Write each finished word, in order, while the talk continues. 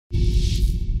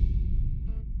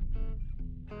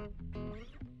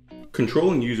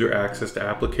Controlling user access to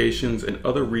applications and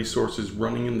other resources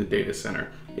running in the data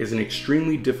center is an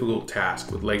extremely difficult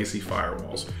task with legacy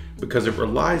firewalls because it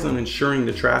relies on ensuring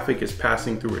the traffic is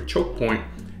passing through a choke point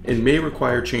and may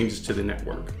require changes to the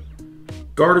network.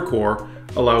 Guardicore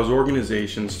allows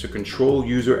organizations to control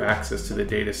user access to the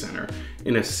data center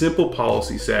in a simple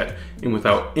policy set and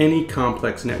without any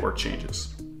complex network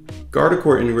changes.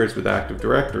 Guardicore integrates with Active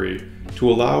Directory to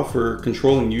allow for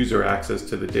controlling user access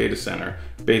to the data center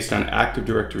based on Active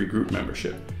Directory group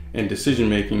membership, and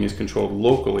decision-making is controlled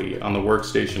locally on the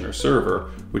workstation or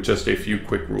server with just a few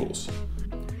quick rules.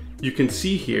 You can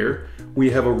see here we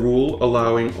have a rule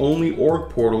allowing only org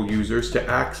portal users to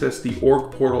access the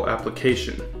org portal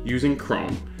application using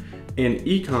Chrome, and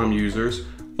ecom users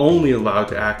only allowed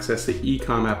to access the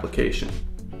ecom application.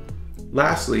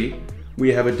 Lastly,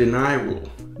 we have a deny rule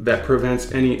that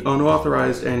prevents any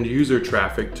unauthorized end user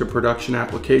traffic to production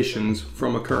applications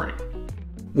from occurring.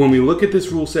 When we look at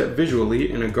this rule set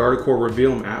visually in a Guardicore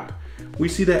reveal map, we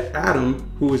see that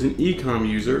Adam, who is an ecom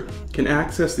user, can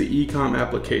access the ecom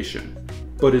application,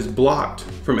 but is blocked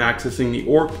from accessing the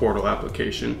org portal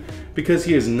application because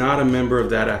he is not a member of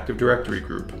that Active Directory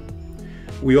group.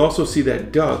 We also see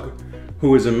that Doug,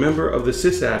 who is a member of the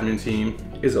sysadmin team,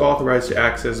 is authorized to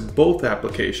access both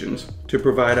applications to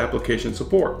provide application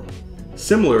support.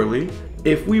 Similarly,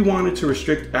 if we wanted to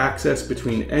restrict access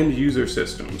between end user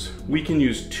systems, we can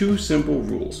use two simple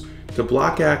rules to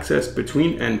block access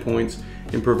between endpoints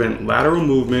and prevent lateral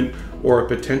movement or a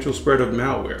potential spread of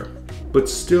malware, but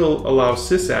still allow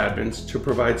sysadmins to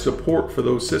provide support for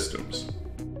those systems.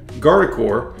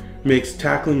 Guardicore makes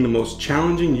tackling the most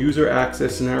challenging user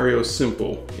access scenarios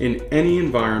simple in any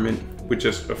environment with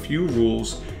just a few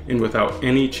rules and without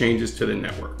any changes to the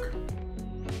network.